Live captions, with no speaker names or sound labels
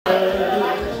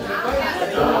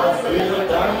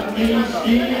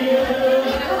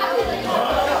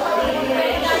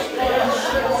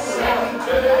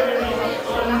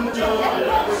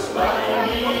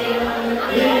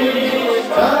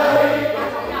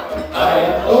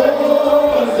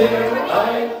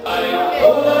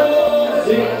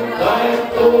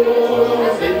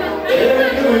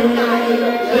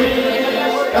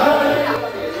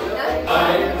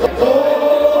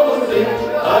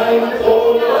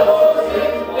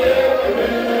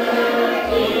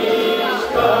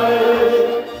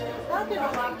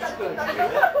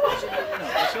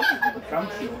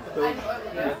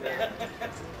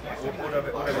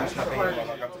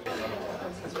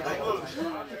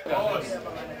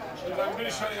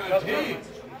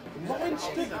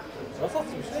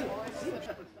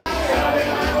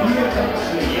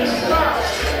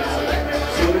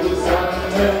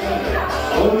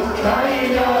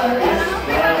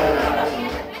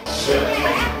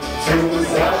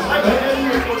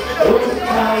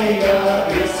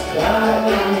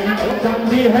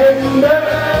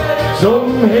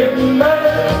Zum Himmel,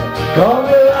 komm,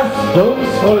 lasst uns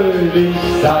fröhlich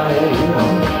sein.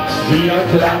 Wir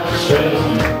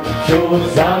klatschen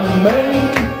zusammen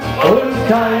und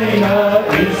keiner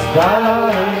ist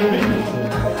allein.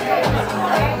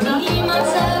 Niemand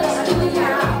sagst du,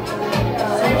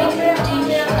 verlieb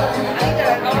dich an.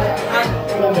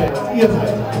 Ihr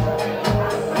seid.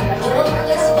 Doch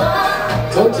es war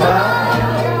Total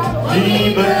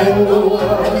Liebe nur.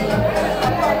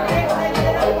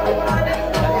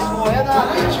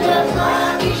 Manchmal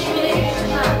frag ich mich,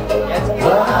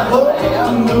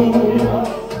 Warum du?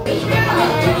 ich bin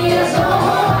mit dir so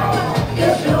hoch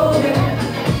geflogen.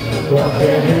 Doch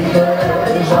der Himmel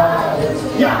war es.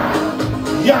 Ja,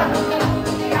 ja.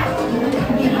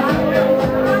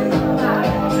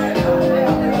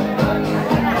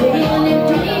 Wer nimmt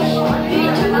mich wie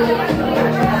du?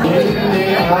 In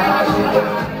den Haaren,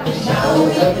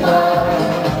 Tausendmal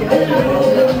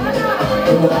gelogen.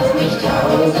 Du hast mich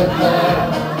tausendmal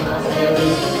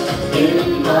in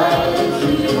meinen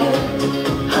Flügeln.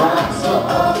 Hab so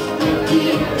oft mit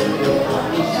dir, du hast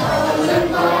mich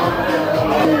tausendmal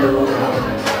gelogen.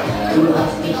 Du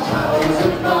hast mich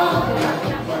tausendmal,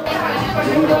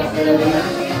 du warst der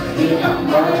Licht in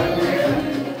meinen Flügeln.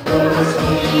 Und es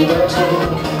wieder tun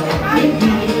mit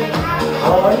dir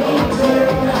heute.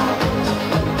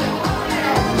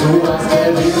 Du warst der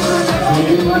Wind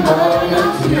in meinen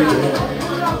Flügeln.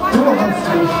 du hast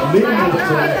mich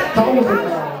mindestens 1000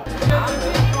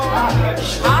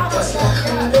 Das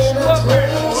Lachen der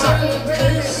Matrosen,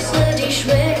 Küsse, die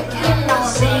schmecken nach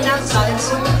See, nach Salz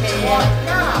und Meer.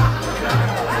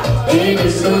 Den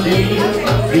ist so lieb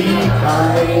wie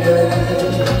keine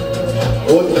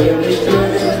und wer mich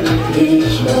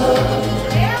glücklich macht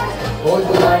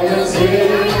und meine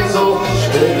Sehnsucht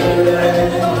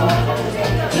stillen,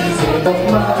 die sind doch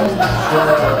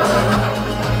manchmal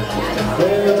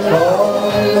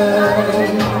willkommen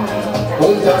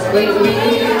und das bringt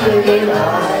mir den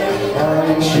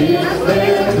ein Schiff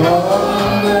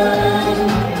willkommen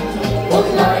und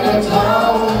meinen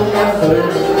Traum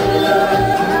erfüllen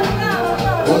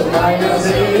und meine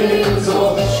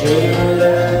Sehnsucht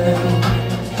stillen,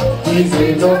 die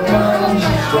Sehnsucht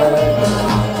manchmal.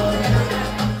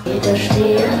 Wieder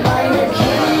stehen meine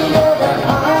Kinder dann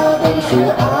Abend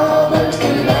für Abend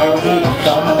genau wie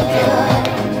Sommertag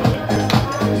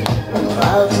und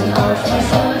warten auf die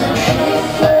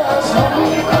Schiffe aus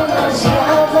Hongkong, aus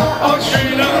Java, aus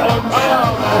China und Mama.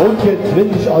 Und jetzt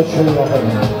will ich euch hören,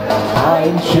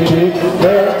 ein Schiff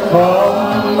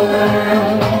willkommen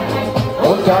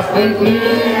und das bringt mir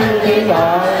den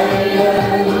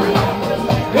einen,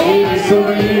 den ich so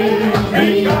lieb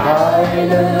wie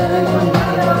einen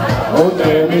und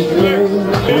der mich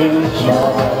glücklich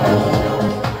macht.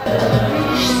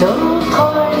 So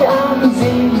treu am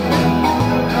See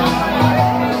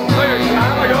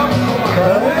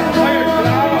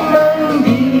Können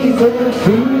diese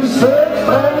Füße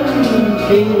fremd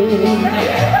gehen,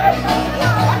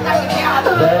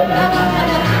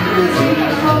 wenn sie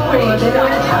vor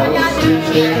deinem Haus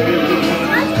stehen.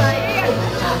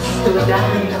 hast du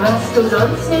dann, was du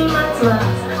sonst niemals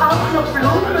machst, auch noch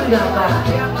Blumen dabei.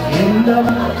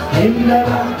 Hinterland,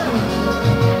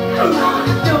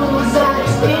 Du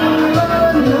sagst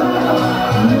immer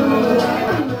nur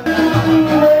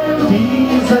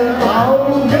diese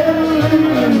Augen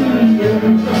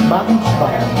lügen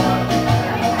manchmal,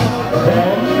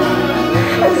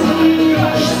 wenn sie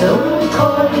dich so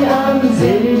treu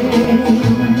ansehen.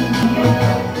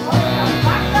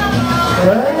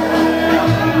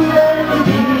 können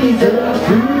diese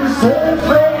Füße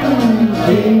fremd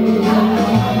gehen,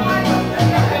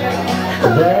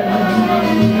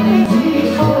 wenn sie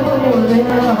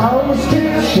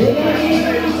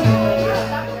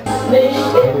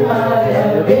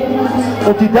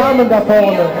Und die Damen da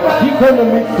vorne, die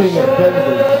können mitsingen.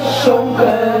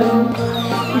 Schunkeln,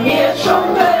 wir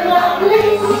schunkeln nach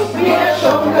links, wir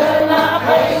schunkeln nach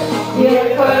rechts, wir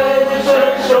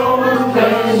kölnischen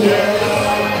schunkeln jetzt.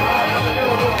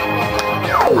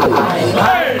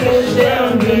 Ein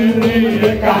Stirn wie nie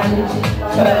gekannt,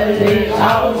 völlig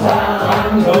außer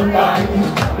Rand und Band.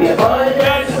 Wir wollen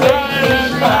es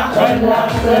richtig machen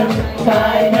lassen,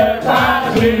 keine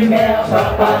Party mehr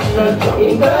verpassen.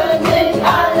 In Köln sind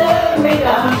alle mit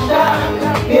am Start,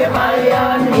 wir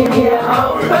feiern hier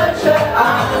auf Kölsche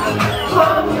Art.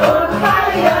 Kommt und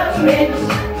feiert mit,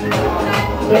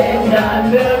 denn dann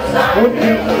wird's ein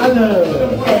Glück.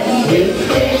 Es ist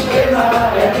nicht immer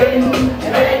der Wind,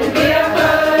 wenn wir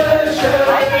Kölsche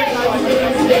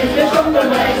sind wir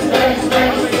schunkeln rechts, rechts,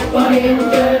 rechts, von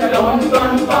hinten und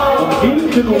von vorn.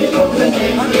 Wir schunkeln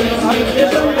links, links, links, wir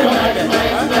schunkeln rechts,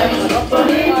 rechts, rechts, von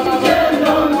hinten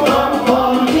und von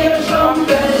vorn. Wir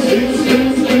schunkeln links,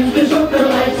 links, links, wir schunkeln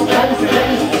rechts, rechts,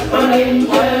 rechts, von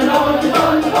hinten und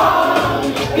von vorn.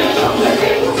 Wir schunkeln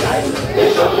links, wir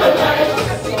schunkeln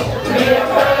rechts, wir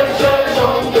Kölsche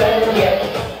schunkeln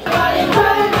jetzt. Bei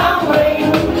Köln am Ring,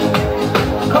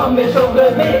 komm, wir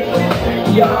schunkeln mit,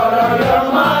 ja,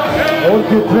 Mann. Und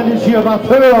jetzt will ich hier was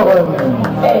hören.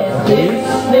 Es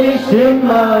ist nicht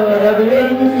immer der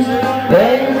Wind,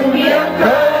 wenn wir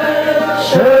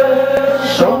Kölsche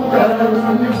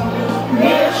schunkeln.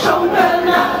 Wir schunkeln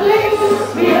nach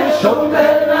links, wir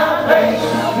schunkeln nach rechts,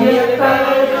 wir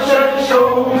Kölsche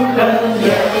schunkeln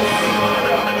jetzt.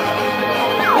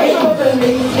 Wir schunkeln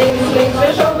links, links, links,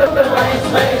 wir schunkeln rechts,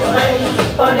 rechts, rechts,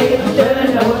 von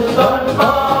hinten und von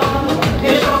vorn.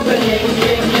 Wir schunkeln links,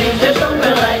 links, links, wir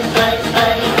schunkeln rechts, rechts,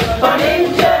 rechts, von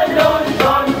hinten und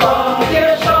von vorn.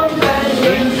 Wir schunkeln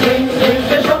links, links, links,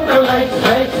 wir schunkeln rechts,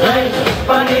 rechts, rechts,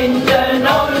 von hinten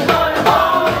und von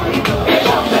vorn. Wir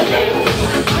schunkeln links,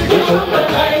 wir schunkeln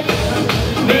rechts,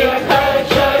 wir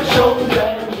Kölsche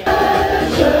schunkeln jetzt.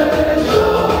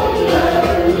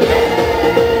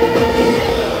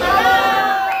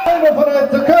 Einer von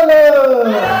Alten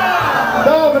Köln!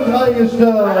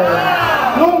 Damen-Dreigestirn!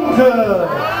 Lunke!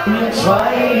 Wir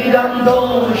zwei dann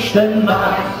durch den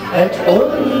Markt, hält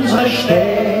unsere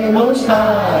Stämme uns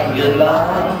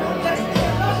eingeladen.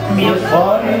 Wir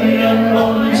freuen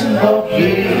uns auf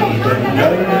jeden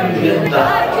neuen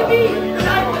Tag.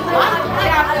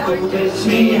 Du bist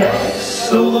wie Hex,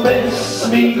 du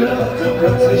bist wie Glück,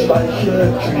 plötzlich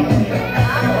weiche Knie.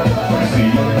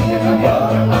 Sie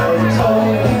war ein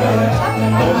Traum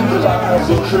und war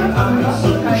so schön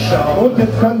anzuschauen. Und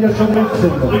jetzt kann ihr schon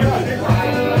mitsingen.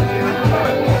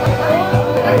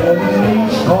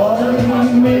 Ich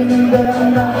träum in der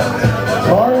Nacht,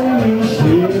 träum ich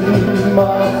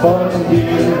immer von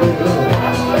dir.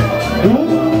 Du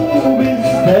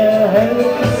bist der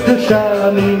hellste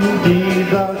Stern in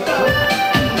dieser Stadt.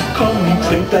 Komm,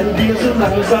 trink dein Bier so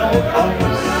langsam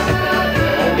aus.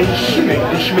 Ich nehm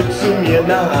dich mit zu mir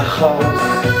nach Haus.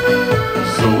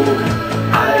 So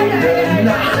eine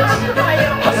Nacht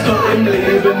hast du im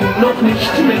Leben noch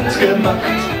nicht mitgemacht.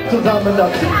 Zusammen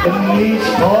das Ich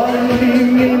träum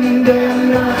in der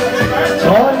Nacht,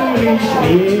 träum ich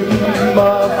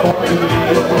immer von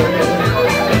dir.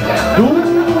 Du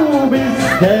bist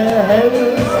der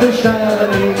hellste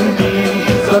Stern in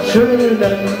dieser schönen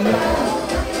Nacht.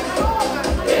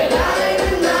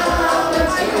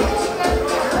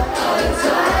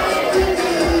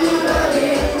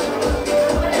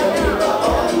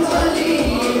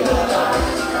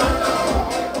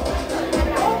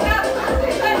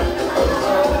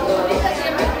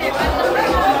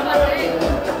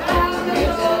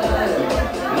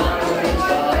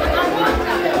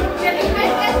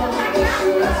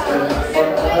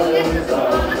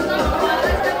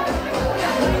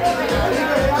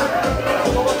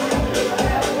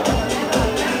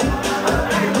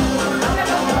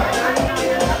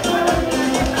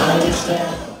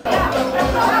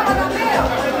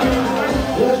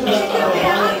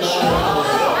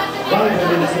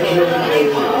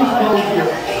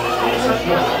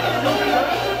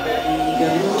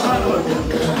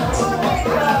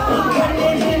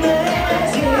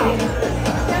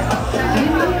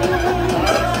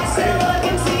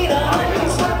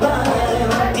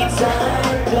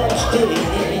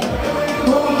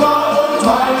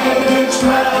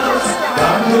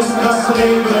 Dann ist das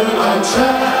Leben ein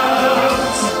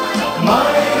Scherz.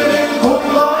 Meinen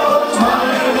Kummer und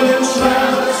meinen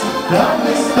Schmerz, dann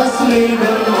ist das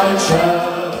Leben ein Scherz.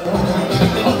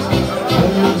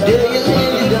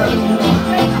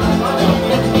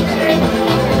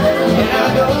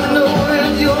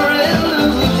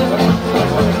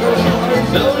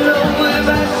 Don't know if I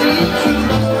see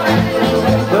true.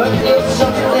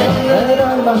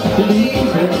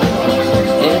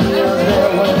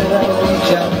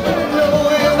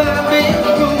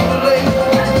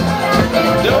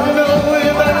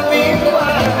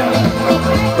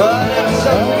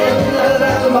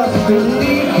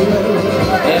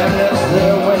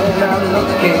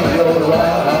 in your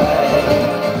eyes.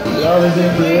 Love is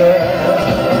in the air.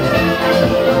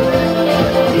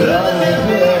 Love is in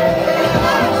the air.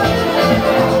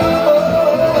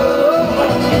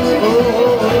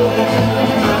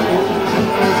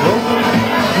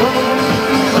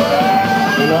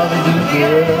 Love is in the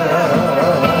air.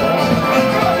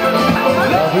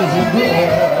 Love is in the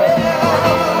air.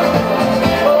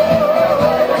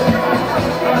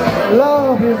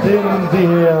 Love is in the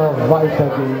air. Weiter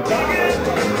geht's.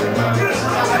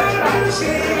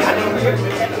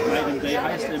 Der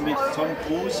heißt mit Tom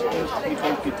Cruise und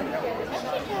Nicole Kidman.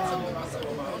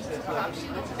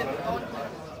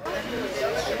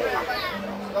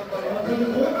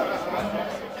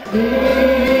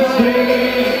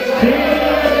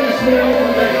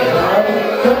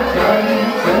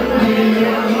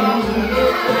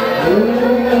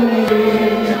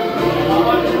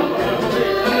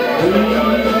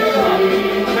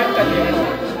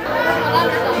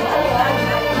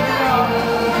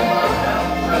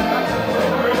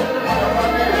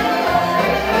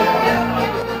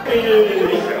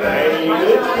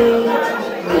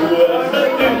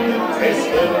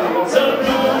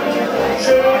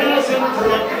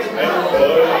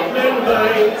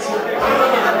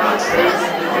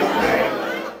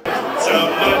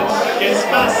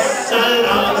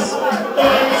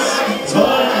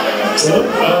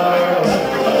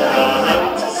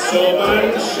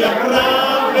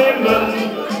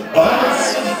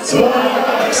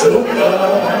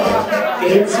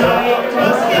 Gezeigt,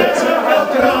 was Götter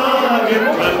vertragen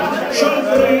kann. Schon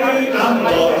früh am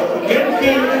Morgen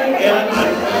fing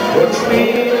an und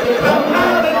spät am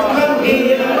Abend kam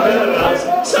er heraus.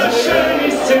 So schön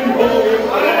ist Symbol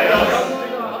heraus.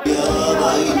 Ja,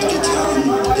 weit getan,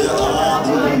 der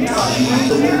Abend Funken.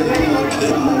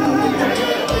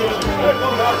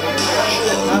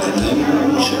 Schaut den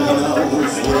Menschen auf,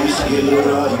 wo ich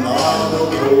ihrer im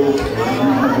Abendbrot bin.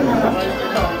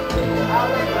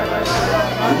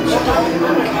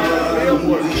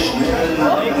 Und wie schnell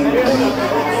aus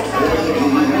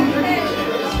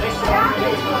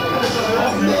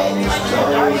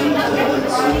tausend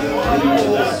Herzen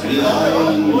das wie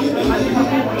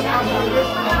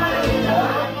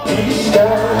Ich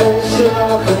kann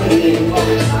schlafen gehen,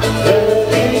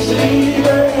 wenn ich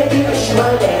liebe, hätte ich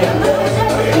mein Ende.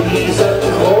 Diesen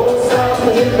groß am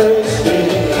Himmel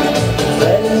stehen,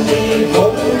 wenn die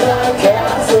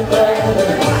Wunderkerzen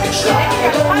brennen,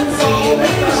 schreiben sie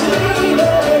mich liebe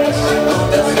ich, und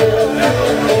das wird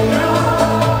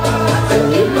für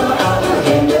immer am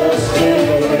Himmel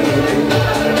stehen.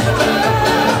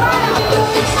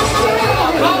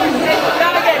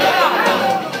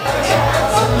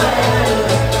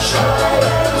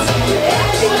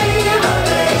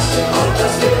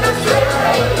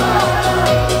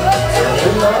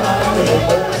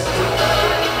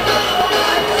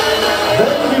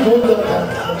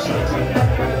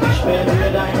 Ich bin für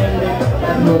deine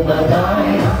Lippen Nummer 3.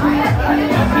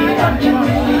 Gedanken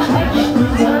will ich nicht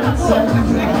besetzen.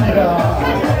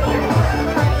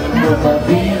 Nummer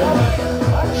 4.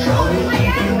 Schau mir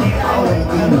tief in die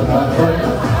Augen. Nummer 5.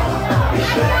 Ich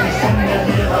schreck dich in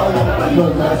die Augen.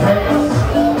 Nummer 6.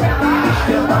 Ich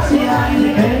verpasse dir eine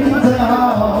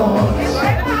Gänsehaut.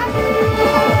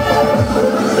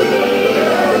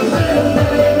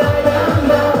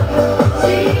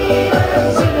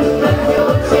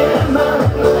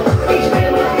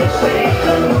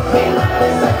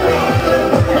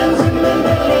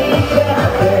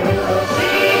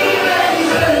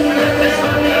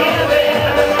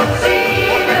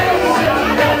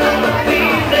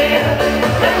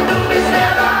 Denn du bist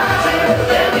der Wahnsinn,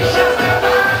 der mich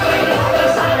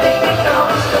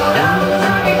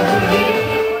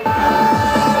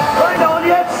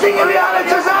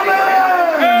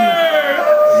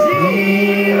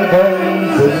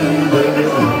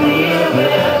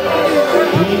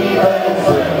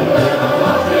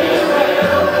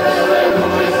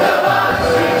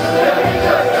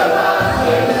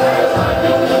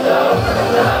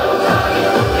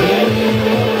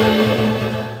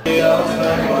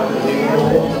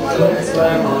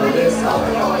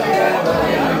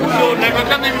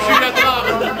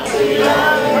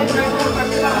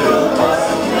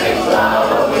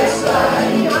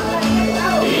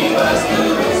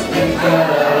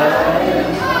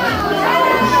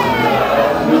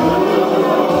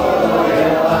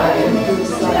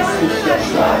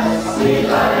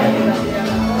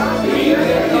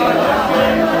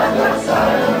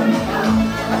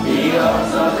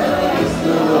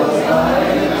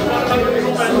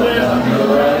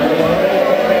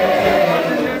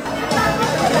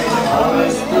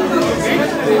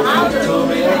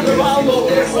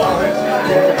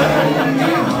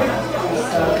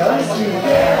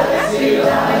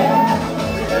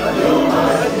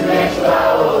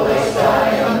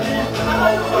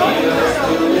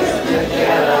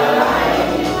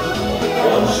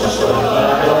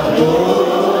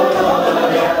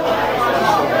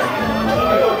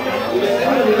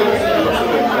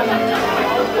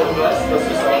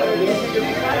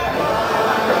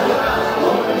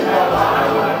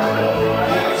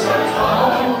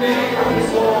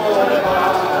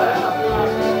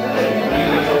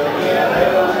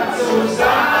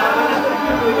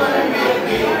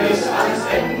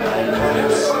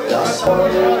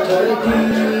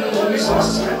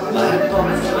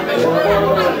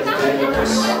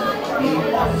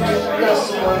das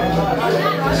Wunder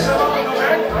ist,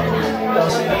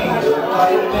 dass Liebe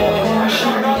bei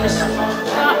Menschen ist.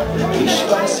 Ich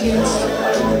weiß jetzt,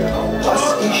 was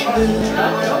ich will,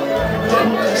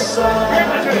 denn es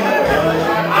sagt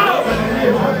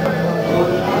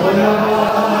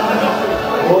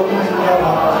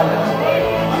wunderbar,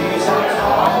 dieser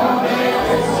Traum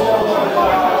ist so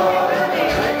wahr.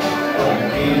 Und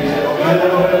wir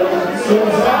gehören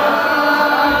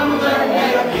zusammen,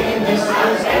 wir gehen bis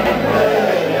ans Ende.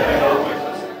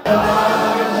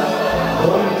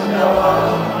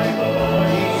 Wunderbar,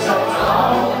 dieser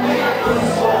Traum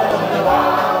ist so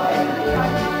wahr.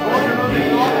 Und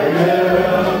wir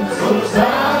gehören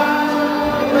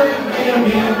zusammen, wir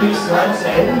gehen bis ans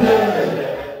Ende.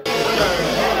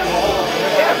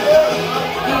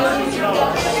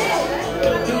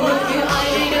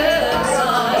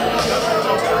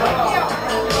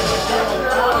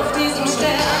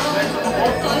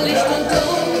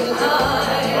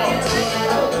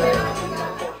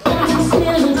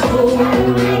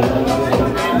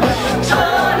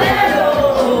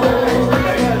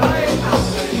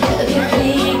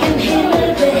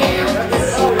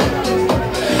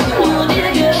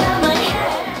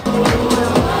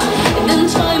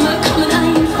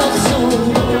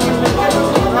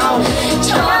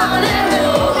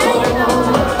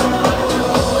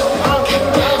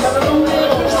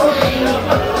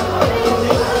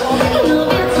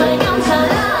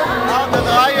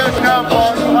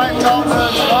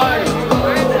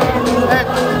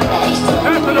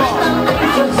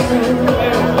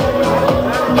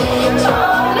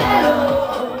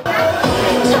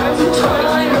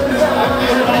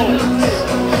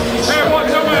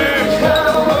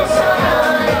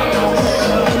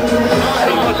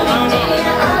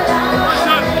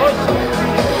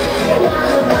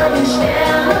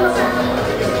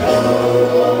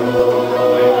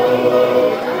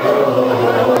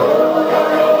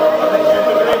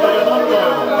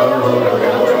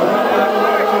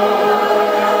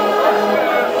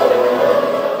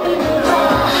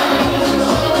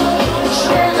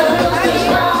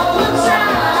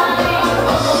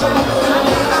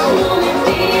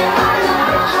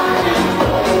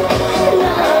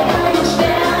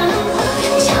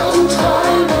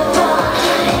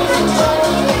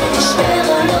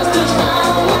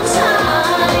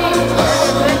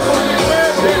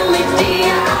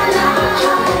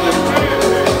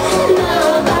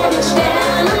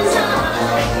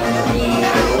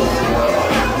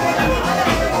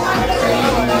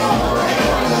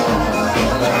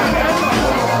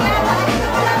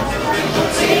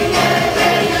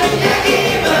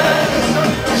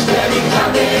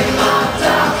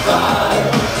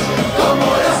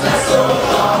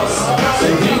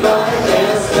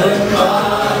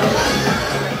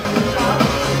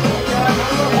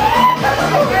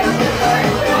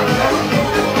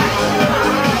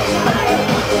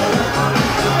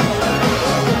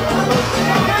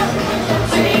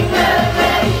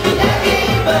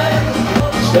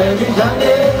 Stell mich an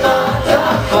den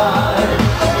Marterpfahl,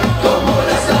 komm, hol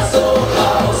das Glas so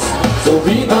raus, so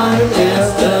wie beim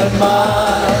ersten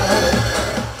Mal.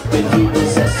 Bin wie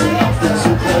besessen auf der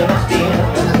Suche nach dir,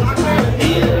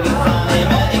 irgendwann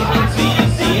immer ich nichts wie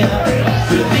ich dir.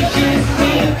 Für dich ist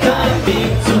mir kein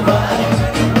Weg zu weit,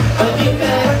 bei dir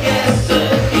vergesse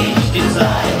ich die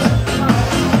Zeit.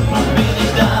 Nun bin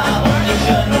ich da und ich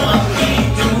höre nur auf, wie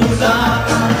du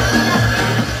sagst.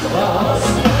 Raus,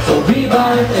 so wie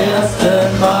beim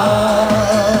ersten Mal.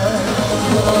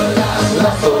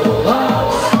 Lass so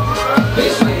raus, wir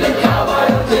spielen Cowboy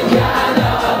und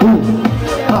Indianer.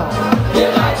 Wir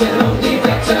reiten um die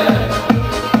Wette,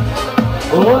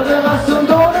 ohne Rast und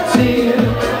ohne Ziel.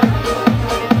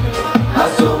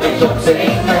 Hast du mich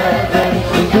umsingelt, wenn ich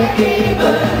mich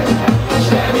gegeben?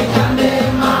 Stell mich an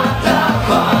den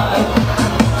Marterpfahl,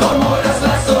 komm, hol das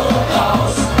Glas so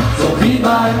raus, so wie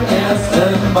beim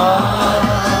ersten Mal.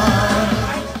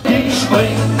 Ich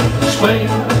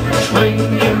spring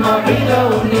immer wieder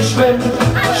und ich schwimm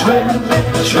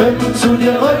zu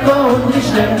dir rüber und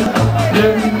ich nimm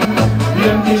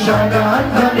die Scheine an,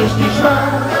 kann ich dich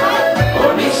machen.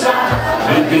 Und ich sag,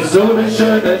 bin wie so eine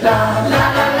schöne Dame. La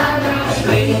la la la,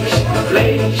 flieg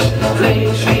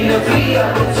wie ne Flieger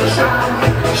und so stark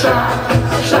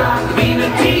wie ne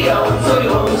Tiger und so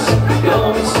groß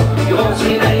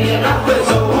wie ne Giraffe,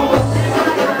 so hoch.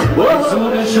 Und so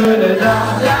eine schöne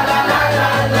Dame, la la la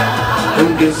la la.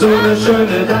 Und so eine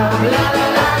schöne Dame, la la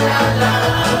la la la.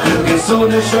 Und so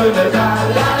eine schöne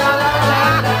Dame, la la la la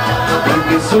la.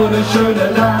 Und so eine schöne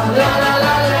Dame, la la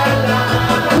la la la.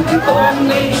 Und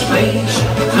ich flieg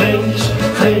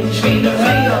wie ne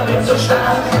Flieger, bin so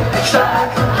stark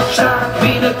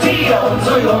wie ne Tiger. Tier und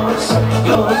so groß,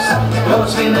 groß,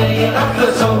 groß wie eine Giraffe,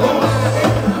 so groß.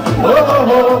 Oh, oh,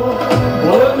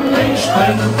 oh. Und ich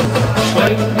spring,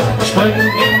 spring, spring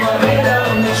immer wieder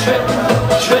und ich schwimm,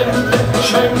 schwimm,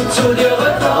 schwimm zu dir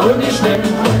rüber und ich nimm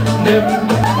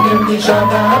dich an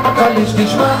der Hand, weil ich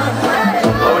dich mag.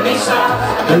 Und ich sag,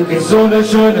 du bist so eine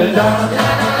schöne da,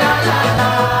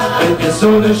 du bist so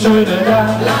eine schöne da,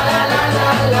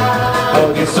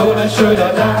 du bist so eine schöne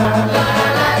da,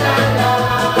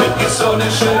 du bist so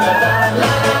eine schöne da.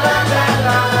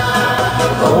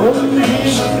 Und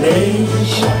ich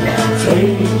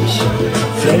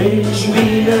flitsch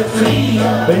wie eine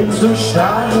Fliege, bin so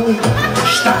stark,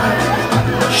 stark,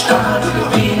 stark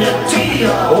wie ein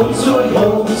Tier und so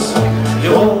groß,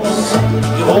 groß,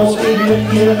 groß wie eine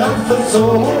Giraffe, so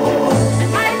hoch.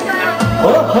 Oh,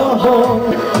 oh,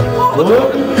 oh. Und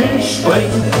ich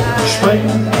spring, spring,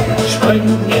 spring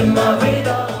immer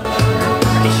wieder.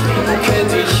 Ich winke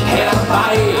dich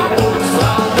herbei und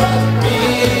frage,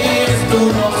 bist du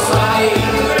noch frei?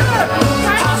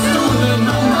 Hast du eine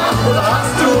Nummer oder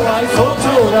hast du ein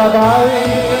Foto dabei?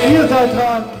 Ihr seid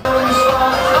dran.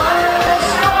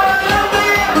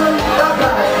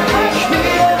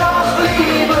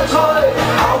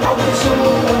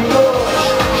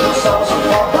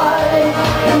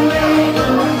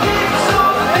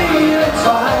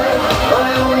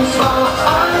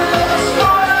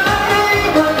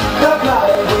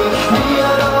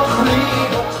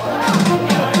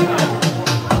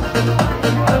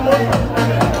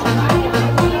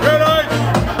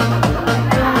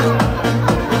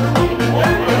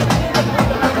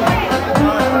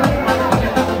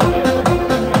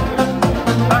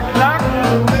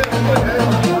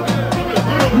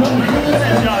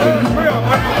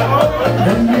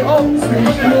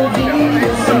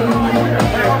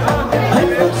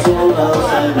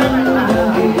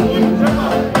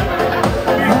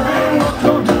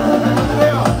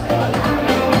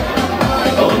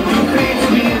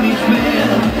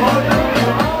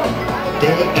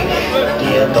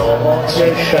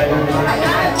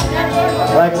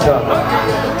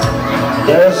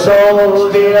 Der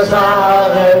soll dir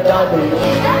sagen, dass ich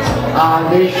an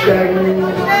dich denk.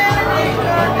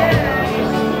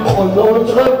 Und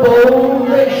unsere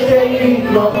Bohne steht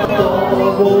noch da,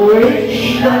 wo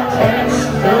ich das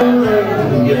Essen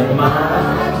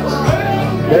gemacht.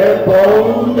 Der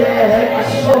Baum, der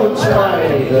hat uns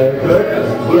beide Glück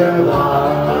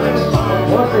gemacht.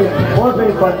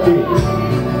 Vorsicht, Partie.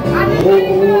 Rot,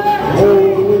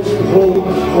 rot, rot,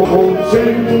 rot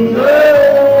sind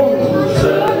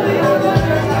Rose.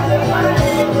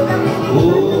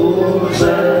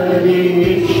 Rose, die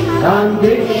ich an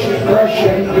dich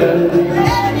verschenke.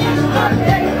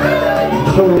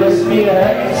 Du bist wie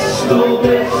Herz, du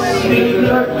bist wie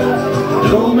Glück.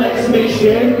 Du machst mich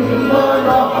immer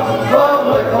noch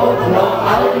verrückt und noch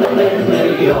eine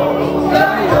Million. Ja,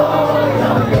 ja,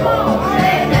 ja, ja.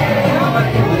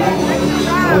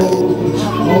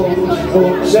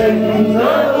 Und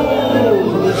sende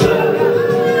Rose,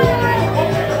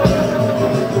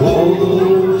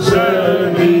 Rose,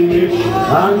 die ich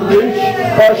an dich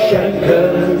verschenke.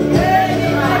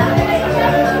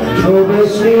 Du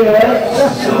bist wie Herz,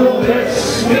 du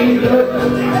bist wie Glück,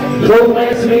 du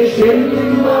machst mich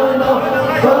immer noch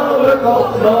verrückt,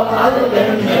 auch noch alle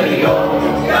Millionen.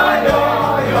 Ja, ja,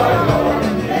 ja, ja.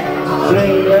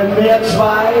 Fliegen wir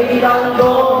zwei dann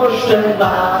durch den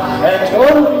Nacht,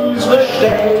 unsere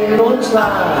Stellen uns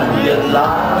lange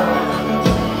lang.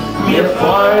 Wir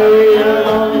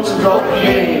freuen uns auf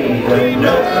jeden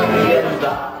neuen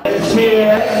Tag. Es mir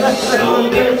Herz, du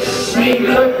bist wie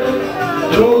Glück,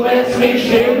 du wirst mich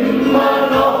immer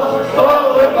noch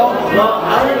verrückt, auch noch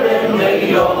alle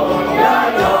Millionen. Ja,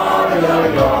 ja, ja,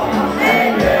 ja.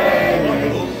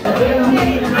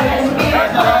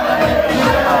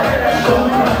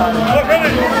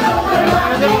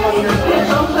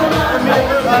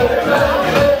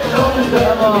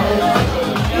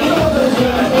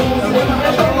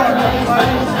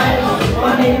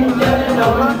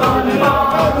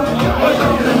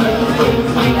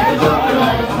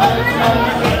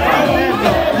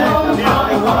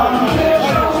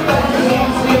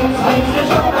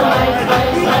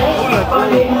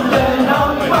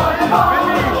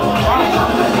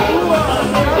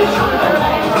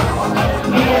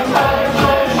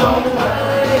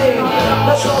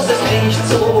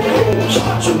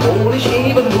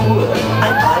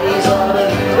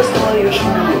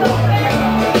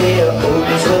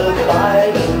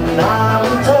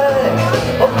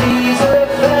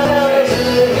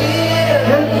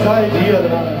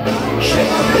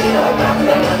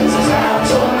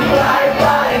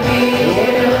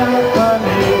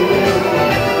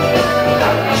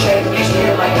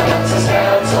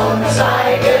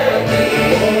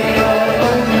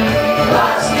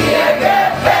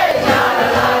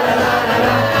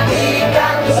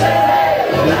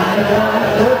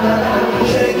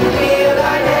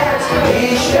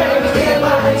 ich schenk dir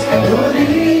meins, nur die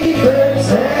Liebe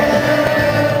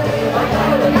zählt.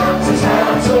 Mein ganzes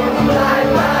Herz und bleib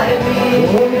bei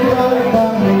mir.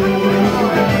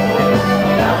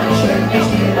 Dann schenk ich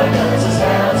dir mein ganzes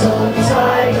Herz und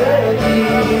zeige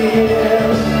dir,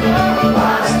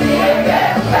 was dir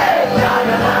gefällt. La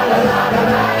la la la la la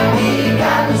la, die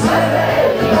ganze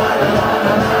Welt. La la la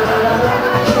la la la la,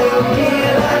 schenk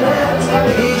dir dein Herz,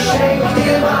 ich schenk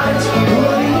dir meins,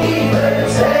 nur die Liebe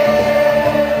zählt.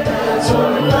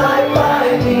 Und bleib bei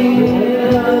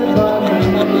mir.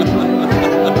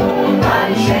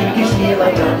 Dann schenk ich dir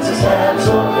mein ganzes Herz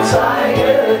und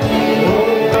zeige dir,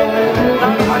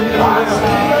 was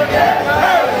dir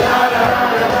gefällt. La la la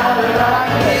la la la,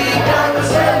 die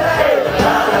ganze Welt.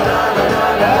 La la la la la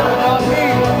la.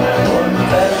 Und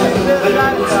wenn du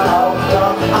willst, auch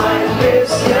noch ein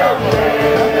bisschen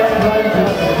mehr,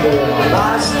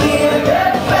 was dir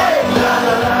gefällt. La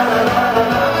la la la la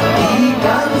la, die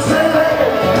ganze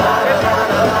Welt. La la la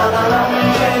la la la,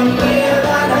 schenk dir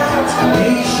dein Herz,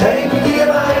 ich schenk dir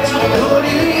meins, nur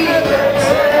die Liebe